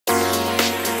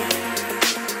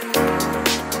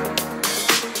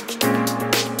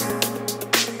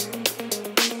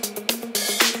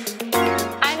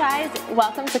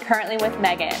welcome to Currently with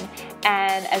Megan.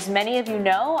 And as many of you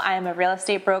know, I am a real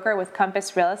estate broker with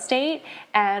Compass Real Estate,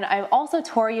 and I also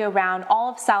tour you around all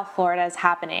of South Florida's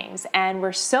happenings. And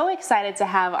we're so excited to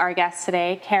have our guest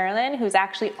today, Carolyn, who's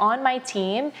actually on my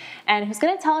team and who's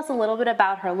going to tell us a little bit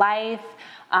about her life,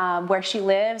 where she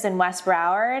lives in West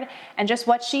Broward, and just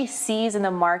what she sees in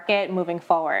the market moving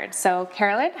forward. So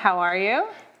Carolyn, how are you?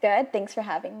 Good, thanhanks for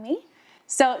having me.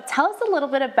 So tell us a little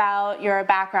bit about your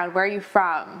background. Where are you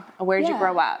from? Where did you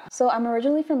grow up? So I'm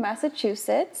originally from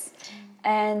Massachusetts,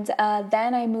 and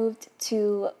then I moved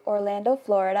to Orlando,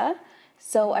 Florida.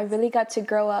 So I really got to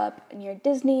grow up near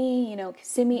Disney,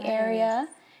 Kissimmee area.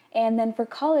 And then for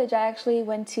college, I actually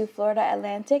went to Florida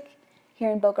Atlantic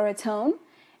here in Boca Raton.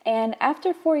 And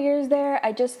after 4 years there,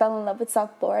 I just fell in love with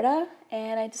South Florida,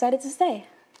 and I decided to stay.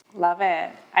 Love it.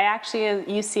 I actually am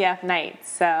UCF Knights,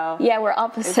 so yeah, we're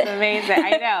opposite. It's amazing.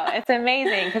 I know, it's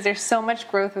amazing because there's so much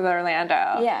growth with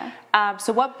Orlando. Yeah.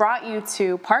 So what brought you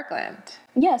to Parkland?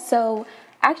 Yeah, so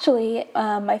actually,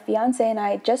 my fiance and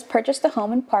I just purchased a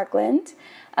home in Parkland.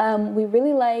 We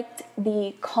really liked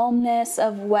the calmness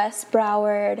of West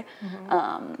Broward,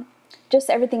 just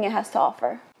everything it has to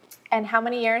offer. And how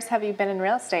many years have you been in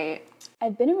real estate?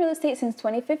 I've been in real estate since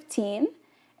 2015.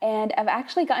 And I've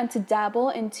actually gotten to dabble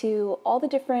into all the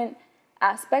different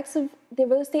aspects of the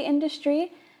real estate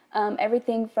industry,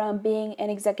 everything from being an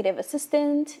executive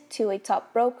assistant to a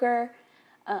top broker,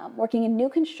 working in new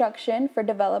construction for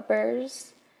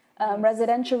developers,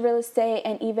 residential real estate,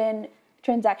 and even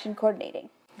transaction coordinating.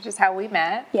 Which is how we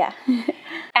met. Yeah.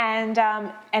 And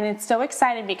it's so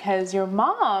exciting because your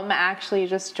mom actually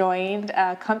just joined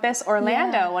Compass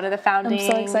Orlando, one of the founding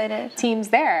teams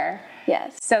there.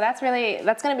 Yes. So that's going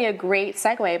to be a great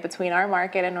segue between our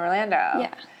market and Orlando.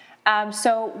 Yeah.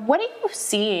 So what are you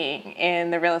seeing in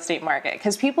the real estate market?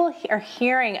 Because people are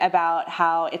hearing about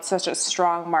how it's such a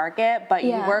strong market, but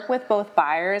you work with both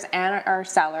buyers and our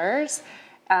sellers.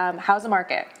 How's the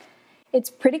market? It's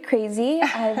pretty crazy.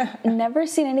 I've never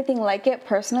seen anything like it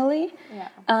personally.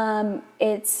 Yeah.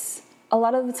 It's a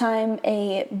lot of the time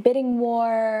a bidding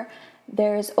war.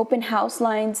 There's open house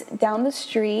lines down the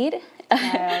street.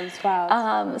 Yes,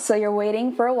 wow. So you're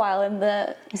waiting for a while in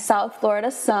the South Florida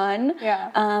sun.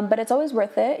 Yeah. But it's always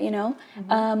worth it,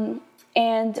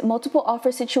 and multiple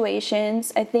offer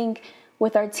situations. I think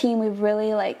with our team, we've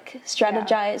really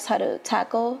strategized how to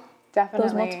tackle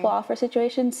those multiple offer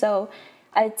situations. So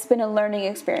it's been a learning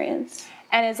experience.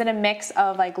 And is it a mix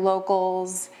of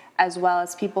locals as well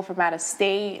as people from out of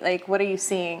state? What are you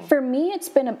seeing? For me, it's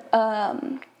been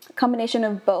a combination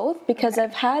of both because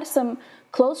I've had some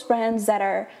close friends that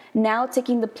are now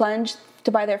taking the plunge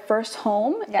to buy their first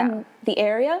home in the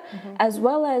area, as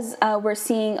well as we're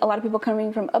seeing a lot of people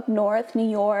coming from up north, New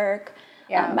York,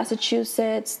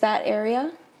 Massachusetts, that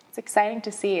area. It's exciting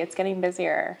to see. It's getting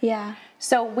busier. Yeah.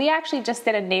 So we actually just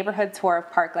did a neighborhood tour of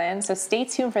Parkland, so stay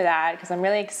tuned for that because I'm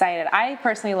really excited. I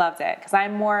personally loved it because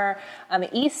I'm more on the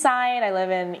east side. I live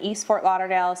in East Fort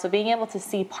Lauderdale, so being able to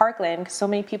see Parkland, because so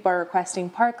many people are requesting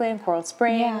Parkland, Coral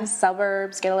Springs,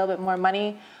 suburbs, get a little bit more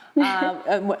money,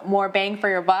 more bang for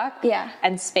your buck,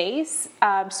 and space.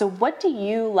 So what do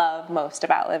you love most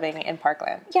about living in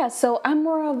Parkland? Yeah, so I'm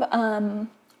more of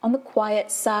on the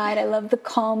quiet side. I love the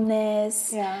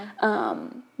calmness,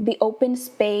 the open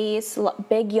space,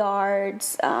 big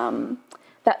yards,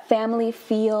 that family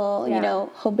feel,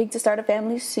 hoping to start a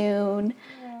family soon.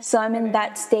 So I'm in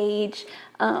that stage.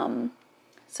 So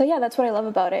yeah, that's what I love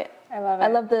about it. I love it. I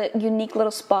love the unique little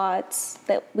spots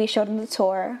that we showed in the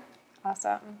tour.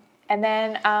 Awesome. And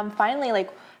then finally,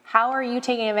 how are you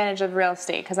taking advantage of real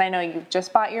estate? Because I know you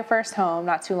just bought your first home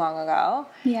not too long ago.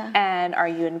 Yeah. And are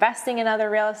you investing in other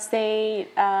real estate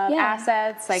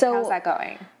assets? How's that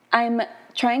going? I'm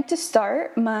trying to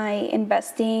start my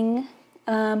investing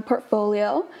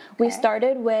portfolio. We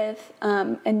started with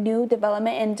a new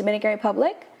development in Dominican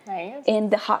Republic. Nice. In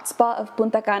the hotspot of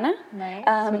Punta Cana.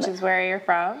 Nice, which is where you're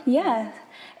from. Yeah.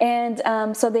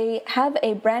 And so they have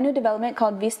a brand new development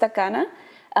called Vista Cana.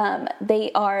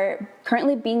 They are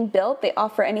currently being built. They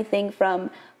offer anything from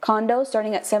condos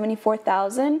starting at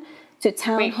 $74,000 to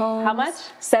townhomes. Wait, how much?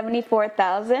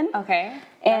 $74,000. Okay.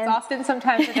 That's often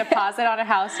sometimes a deposit on a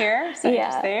house here. So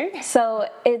interesting. So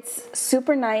it's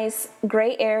super nice,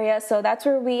 great area. So that's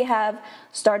where we have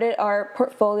started our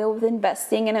portfolio with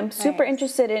investing, and I'm super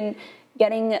interested in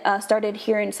getting started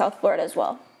here in South Florida as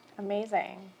well.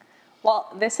 Amazing.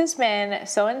 Well, this has been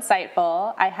so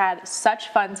insightful. I had such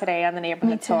fun today on the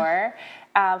neighborhood tour.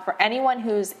 For anyone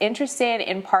who's interested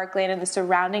in Parkland and the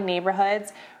surrounding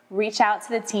neighborhoods, reach out to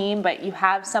the team, but you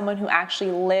have someone who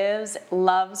actually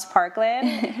loves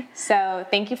Parkland. So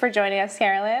thank you for joining us,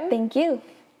 Carolyn. Thank you.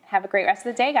 Have a great rest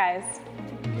of the day, guys.